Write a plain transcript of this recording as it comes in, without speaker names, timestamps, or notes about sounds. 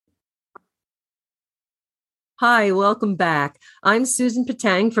Hi, welcome back. I'm Susan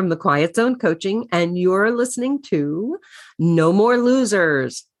Patang from the Quiet Zone Coaching, and you're listening to No More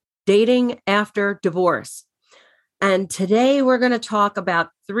Losers, Dating After Divorce. And today we're going to talk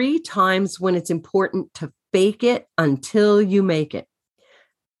about 3 times when it's important to fake it until you make it.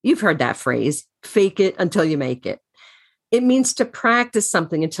 You've heard that phrase, fake it until you make it. It means to practice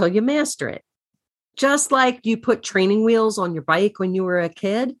something until you master it. Just like you put training wheels on your bike when you were a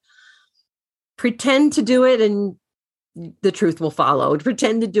kid, pretend to do it and the truth will follow.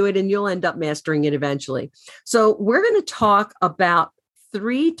 Pretend to do it and you'll end up mastering it eventually. So we're going to talk about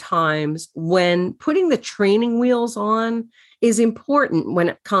 3 times when putting the training wheels on is important when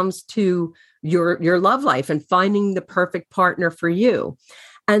it comes to your love life and finding the perfect partner for you.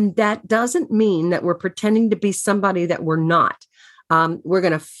 And that doesn't mean that we're pretending to be somebody that we're not. We're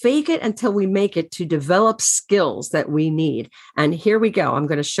going to fake it until we make it to develop skills that we need. And here we go. I'm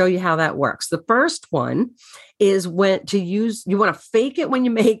going to show you how that works. The first one is you want to fake it when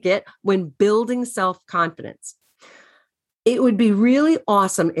you make it, when building self-confidence. It would be really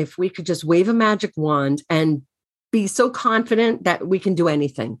awesome if we could just wave a magic wand and be so confident that we can do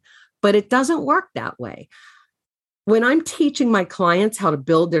anything. But it doesn't work that way. When I'm teaching my clients how to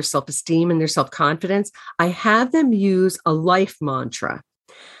build their self-esteem and their self-confidence, I have them use a life mantra.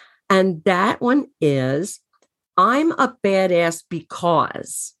 And that one is, I'm a badass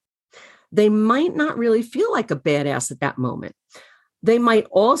because. They might not really feel like a badass at that moment. They might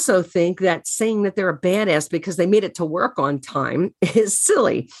also think that saying that they're a badass because they made it to work on time is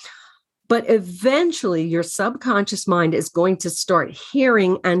silly. But eventually, your subconscious mind is going to start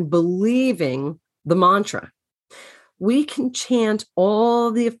hearing and believing the mantra. We can chant all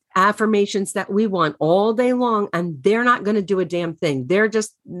the affirmations that we want all day long, and they're not going to do a damn thing. They're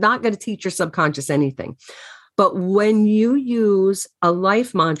just not going to teach your subconscious anything. But when you use a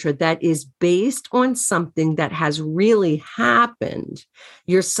life mantra that is based on something that has really happened,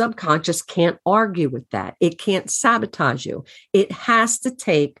 your subconscious can't argue with that. It can't sabotage you. It has to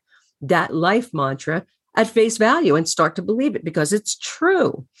take that life mantra at face value and start to believe it because it's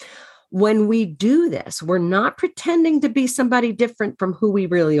true. When we do this, we're not pretending to be somebody different from who we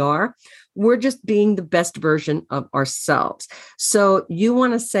really are. We're just being the best version of ourselves. So you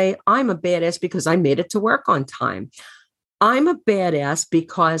want to say, I'm a badass because I made it to work on time. I'm a badass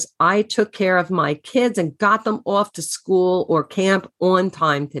because I took care of my kids and got them off to school or camp on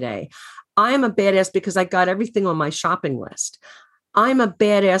time today. I'm a badass because I got everything on my shopping list. I'm a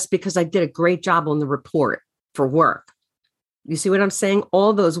badass because I did a great job on the report for work. You see what I'm saying?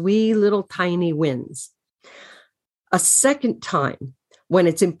 All those wee little tiny wins. A second time when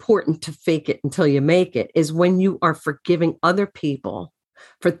it's important to fake it until you make it is when you are forgiving other people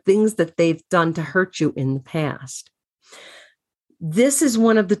for things that they've done to hurt you in the past. This is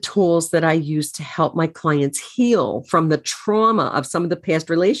one of the tools that I use to help my clients heal from the trauma of some of the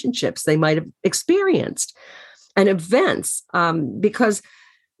past relationships they might have experienced and events, because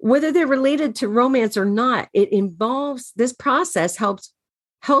whether they're related to romance or not, it involves, this process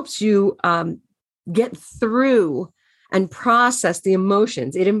helps you get through and process the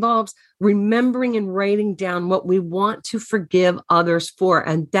emotions. It involves remembering and writing down what we want to forgive others for.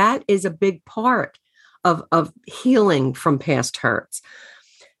 And that is a big part of healing from past hurts,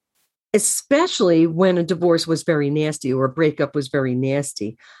 especially when a divorce was very nasty or a breakup was very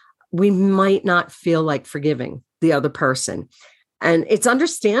nasty. We might not feel like forgiving the other person. And it's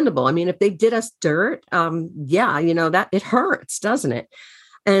understandable. I mean, if they did us dirt, that it hurts, doesn't it?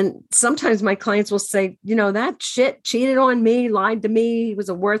 And sometimes my clients will say, that shit cheated on me, lied to me, he was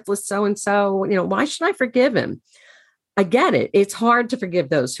a worthless so-and-so. Why should I forgive him? I get it. It's hard to forgive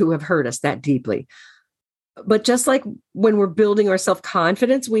those who have hurt us that deeply. But just like when we're building our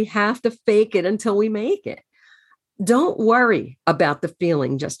self-confidence, we have to fake it until we make it. Don't worry about the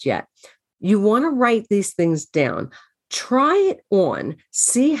feeling just yet. You want to write these things down. Try it on,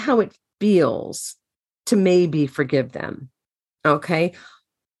 see how it feels to maybe forgive them. Okay.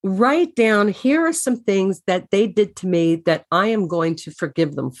 Write down, here are some things that they did to me that I am going to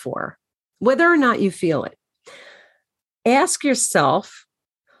forgive them for, whether or not you feel it. Ask yourself,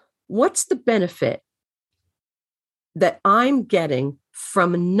 what's the benefit that I'm getting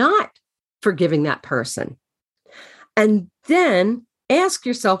from not forgiving that person? And then ask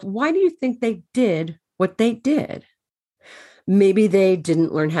yourself, why do you think they did what they did? Maybe they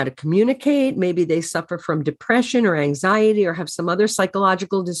didn't learn how to communicate. Maybe they suffer from depression or anxiety or have some other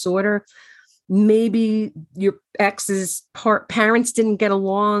psychological disorder. Maybe your ex's parents didn't get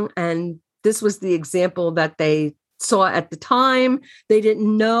along, and this was the example that they saw at the time. They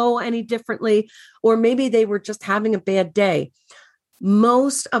didn't know any differently, or maybe they were just having a bad day.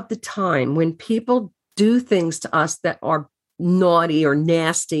 Most of the time when people do things to us that are naughty or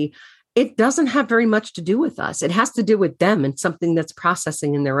nasty, it doesn't have very much to do with us. It has to do with them and something that's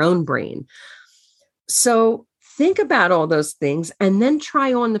processing in their own brain. So think about all those things and then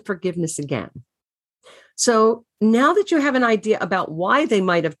try on the forgiveness again. So now that you have an idea about why they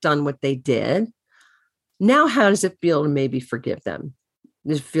might have done what they did, now how does it feel to maybe forgive them?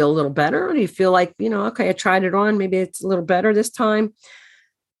 Does it feel a little better? Or do you feel like, okay, I tried it on, maybe it's a little better this time?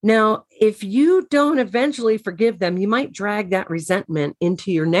 Now, if you don't eventually forgive them, you might drag that resentment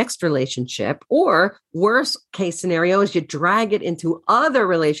into your next relationship, or worst case scenario is you drag it into other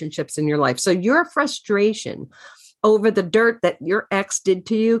relationships in your life. So your frustration over the dirt that your ex did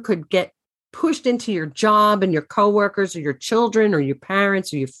to you could get pushed into your job and your coworkers or your children or your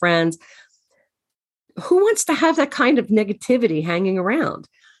parents or your friends. Who wants to have that kind of negativity hanging around?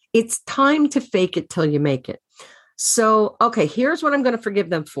 It's time to fake it till you make it. So, okay, here's what I'm going to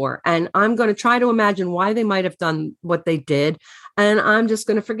forgive them for. And I'm going to try to imagine why they might have done what they did. And I'm just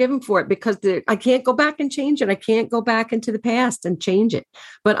going to forgive them for it because I can't go back and change it. I can't go back into the past and change it,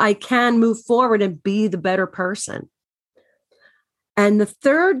 but I can move forward and be the better person. And the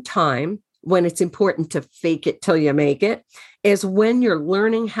third time when it's important to fake it till you make it is when you're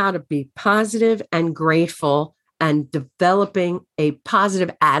learning how to be positive and grateful and developing a positive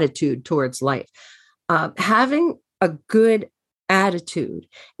attitude towards life. Having a good attitude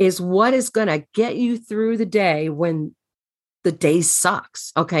is what is going to get you through the day when the day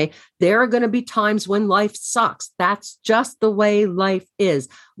sucks. Okay. There are going to be times when life sucks. That's just the way life is.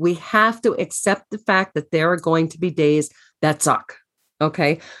 We have to accept the fact that there are going to be days that suck.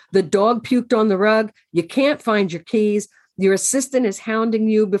 Okay. The dog puked on the rug. You can't find your keys. Your assistant is hounding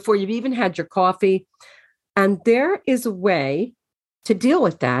you before you've even had your coffee. And there is a way to deal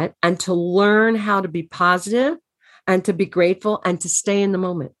with that and to learn how to be positive and to be grateful and to stay in the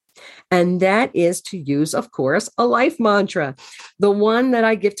moment. And that is to use, of course, a life mantra. The one that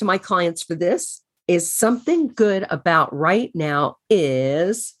I give to my clients for this is something good about right now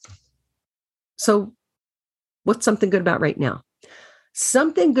is. So what's something good about right now?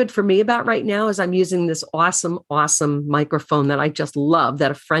 Something good for me about right now is I'm using this awesome microphone that I just love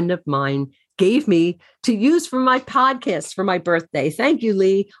that a friend of mine gave me to use for my podcast for my birthday. Thank you,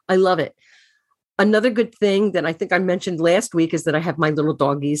 Lee. I love it. Another good thing that I think I mentioned last week is that I have my little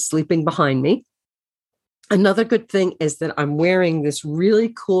doggies sleeping behind me. Another good thing is that I'm wearing this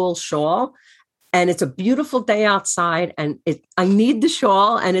really cool shawl, and it's a beautiful day outside, and I need the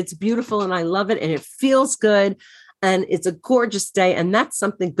shawl, and it's beautiful, and I love it, and it feels good, and it's a gorgeous day, and that's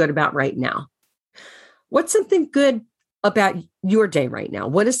something good about right now. What's something good about your day right now?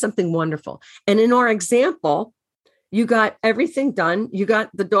 What is something wonderful? And in our example, you got everything done. You got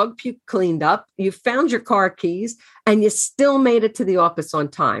the dog puke cleaned up. You found your car keys and you still made it to the office on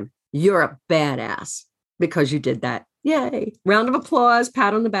time. You're a badass because you did that. Yay. Round of applause,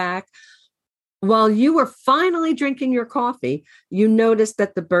 pat on the back. While you were finally drinking your coffee, you noticed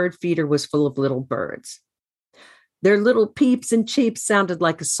that the bird feeder was full of little birds. Their little peeps and cheeps sounded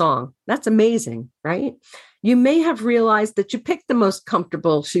like a song. That's amazing, right? You may have realized that you picked the most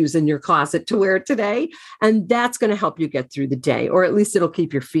comfortable shoes in your closet to wear today, and that's going to help you get through the day, or at least it'll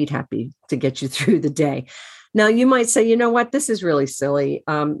keep your feet happy to get you through the day. Now, you might say, you know what, this is really silly.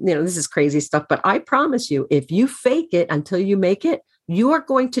 This is crazy stuff, but I promise you, if you fake it until you make it, you are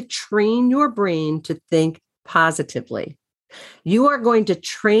going to train your brain to think positively. You are going to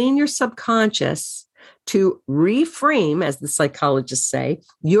train your subconscious to reframe, as the psychologists say,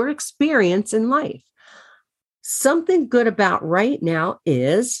 your experience in life. Something good about right now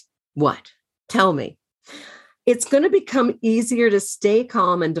is what? Tell me. It's going to become easier to stay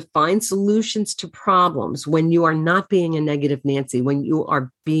calm and to find solutions to problems when you are not being a negative Nancy, when you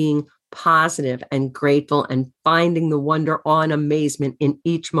are being positive and grateful and finding the wonder, awe, and amazement in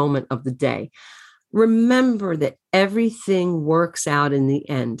each moment of the day. Remember that everything works out in the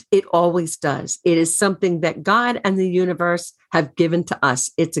end. It always does. It is something that God and the universe have given to us.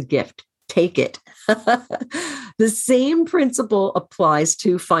 It's a gift. Take it. The same principle applies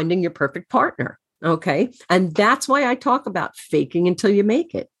to finding your perfect partner. Okay. And that's why I talk about faking until you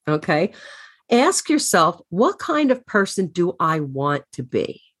make it. Okay. Ask yourself, what kind of person do I want to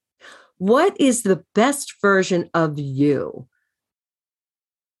be? What is the best version of you?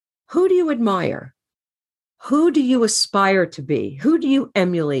 Who do you admire? Who do you aspire to be? Who do you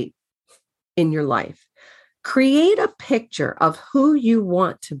emulate in your life? Create a picture of who you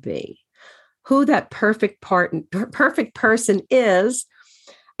want to be, who that perfect person is,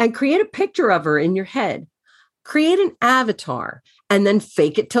 and create a picture of her in your head. Create an avatar and then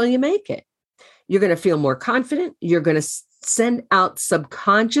fake it till you make it. You're going to feel more confident. You're going to send out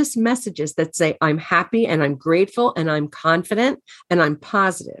subconscious messages that say, I'm happy and I'm grateful and I'm confident and I'm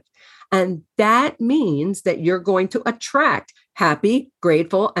positive. And that means that you're going to attract happy,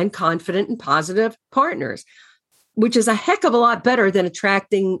 grateful, and confident and positive partners, which is a heck of a lot better than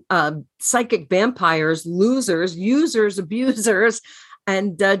attracting psychic vampires, losers, users, abusers,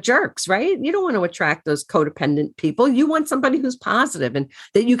 and jerks, right? You don't want to attract those codependent people. You want somebody who's positive and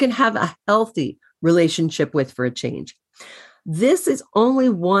that you can have a healthy relationship with for a change. This is only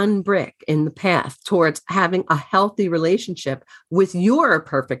one brick in the path towards having a healthy relationship with your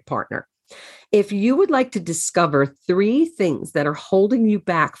perfect partner. If you would like to discover 3 things that are holding you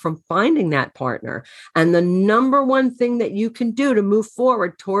back from finding that partner, and the number one thing that you can do to move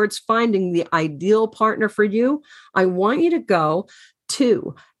forward towards finding the ideal partner for you, I want you to go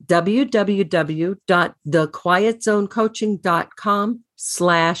to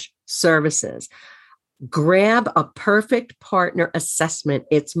www.thequietzonecoaching.com/services. Grab a perfect partner assessment.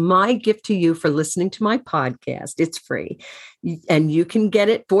 It's my gift to you for listening to my podcast. It's free and you can get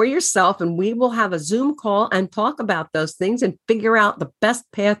it for yourself. And we will have a Zoom call and talk about those things and figure out the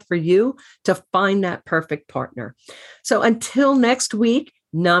best path for you to find that perfect partner. So until next week,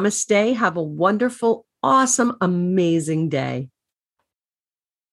 namaste. Have a wonderful, awesome, amazing day.